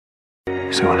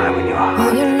So when I win your heart,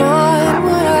 well, you're not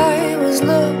what I was it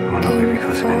will not be looking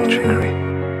because of any trickery.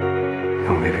 It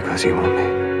will be because you want me.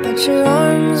 but your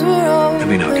arms were open. Let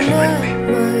me not get rid of me.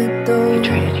 You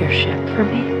traded your ship for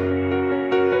me?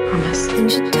 Promise.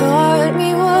 And you taught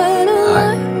me what a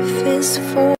life is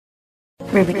for.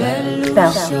 Ruby,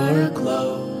 Belle.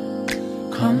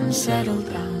 Come settle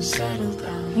down, settle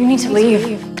down. You need to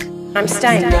leave. I'm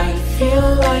staying.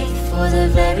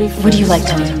 What do you like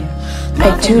to do?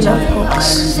 I do love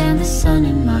books. And the sun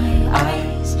in my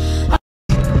eyes.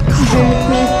 Come home with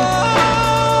me.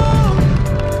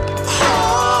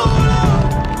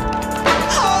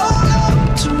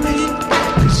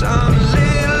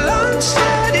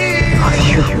 Are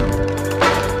you?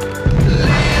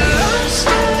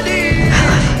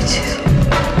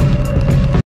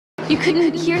 You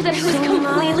couldn't hear that I was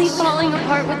completely falling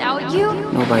apart without you?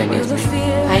 Nobody needs me.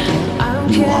 I do.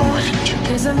 You are my future.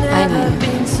 I know.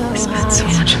 I spent so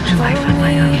much of my life on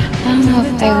my own. I don't know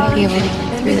if I would be able to get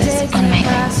through this on my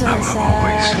own. I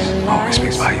will always be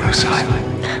by your side.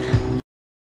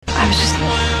 I was just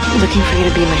looking for you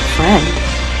to be my friend.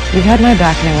 You've had my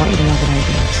back, and I want you to know that I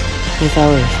do. We thought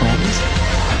we were friends.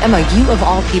 Emma, you of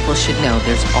all people should know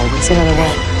there's always another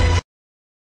way.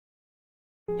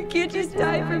 You can't just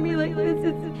die for me like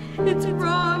this. It's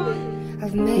wrong.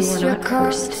 I've missed your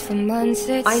calls for months.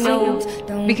 I know,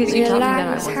 because you told me that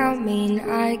I wasn't. How mean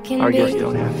I can Our be. gifts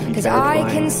don't have to be 'Cause bad, I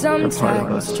fine. can They're part of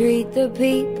sometimes us. treat the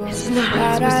people that supposed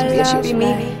I to be- it should love be me.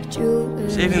 like jewelry.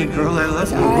 Saving a girl I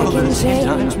love in the I world at can the same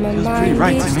time change my feels pretty mind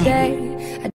right to each me. day.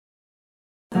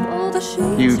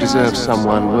 You deserve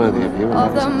someone worthy of you,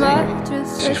 and that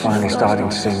is She's finally starting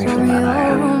to see me for the man I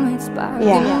am.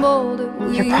 Yeah,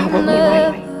 you're probably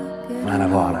right. Man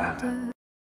of honor.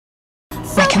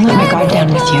 I can let my guard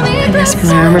down with you. And this,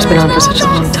 my armor's been on for such a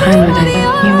long time, but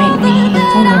you make me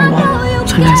vulnerable.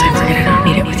 Sometimes I forget I don't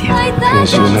need it with you.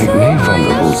 Because you make me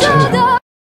vulnerable too.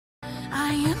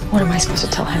 What am I supposed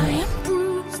to tell Henry?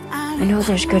 I know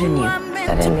there's good in you.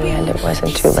 That in the end it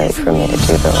wasn't too late for me to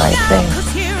do the right thing.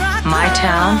 My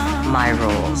town, my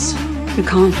rules. You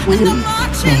can't win.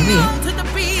 Maybe.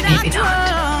 Maybe not.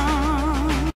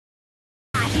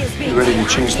 You ready to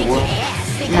change the world?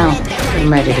 No,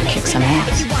 I'm ready to kick some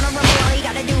ass.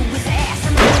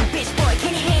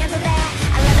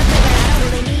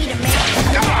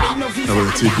 I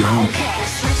will take you home.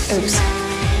 Oops.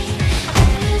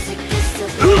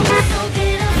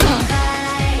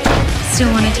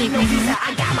 Still want to take me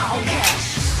home?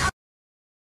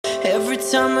 Every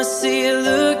time I see you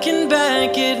looking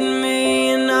back at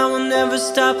me, and I will never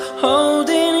stop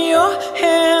holding your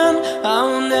hand. I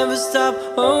will never stop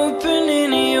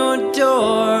opening your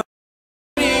door.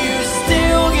 You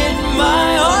still get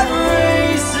my heart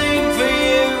racing for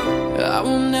you. I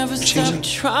will never stop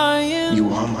trying. You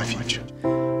are my future.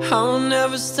 I will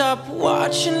never stop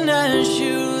watching as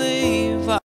you leave.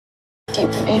 You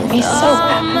made me so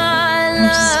happy. I'm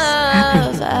just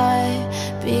happy.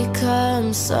 I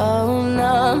become so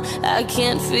numb. I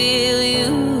can't feel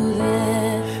you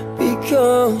there.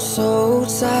 Become so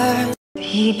tired.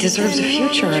 He deserves a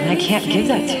future, and I can't give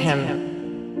that to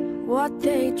him. What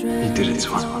they You did it,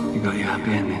 Swan. You got your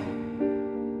happy ending.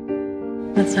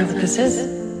 That's not what this is.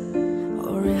 I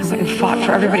went and fought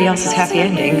for everybody else's happy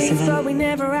endings, and then I don't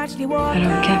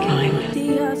get mine.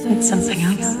 It's something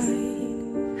else.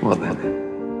 What then?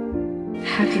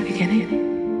 Happy beginning.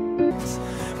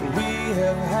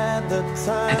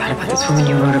 I thought about this woman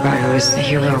you wrote about who is a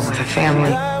hero with a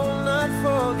family.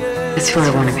 It's who I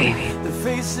want to be.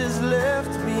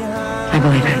 I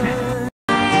believe it.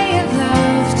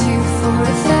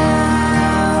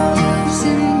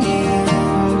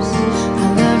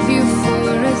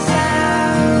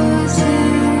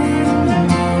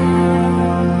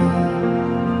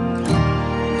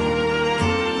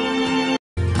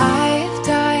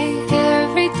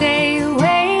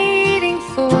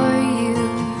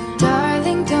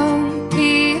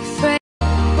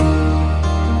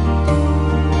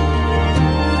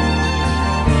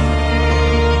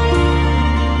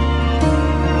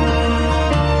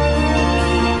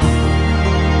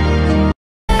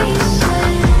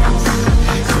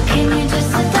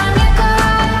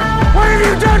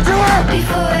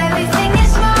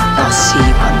 I'll see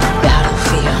you on the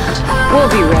battlefield. We'll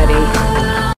be ready.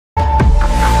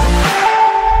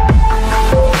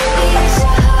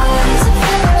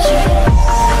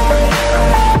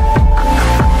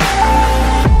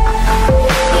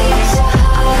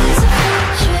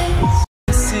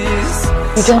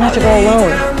 You don't have to go alone.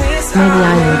 Maybe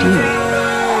I need you.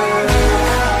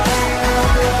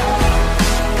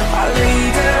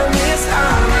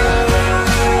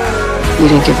 You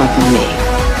didn't give up on me,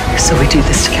 so we do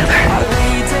this together.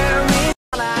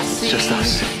 just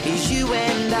us. You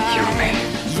and me.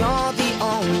 You're the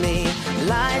only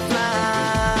lifeline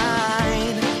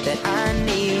that I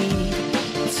need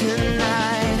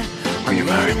tonight. Will you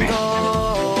marry me?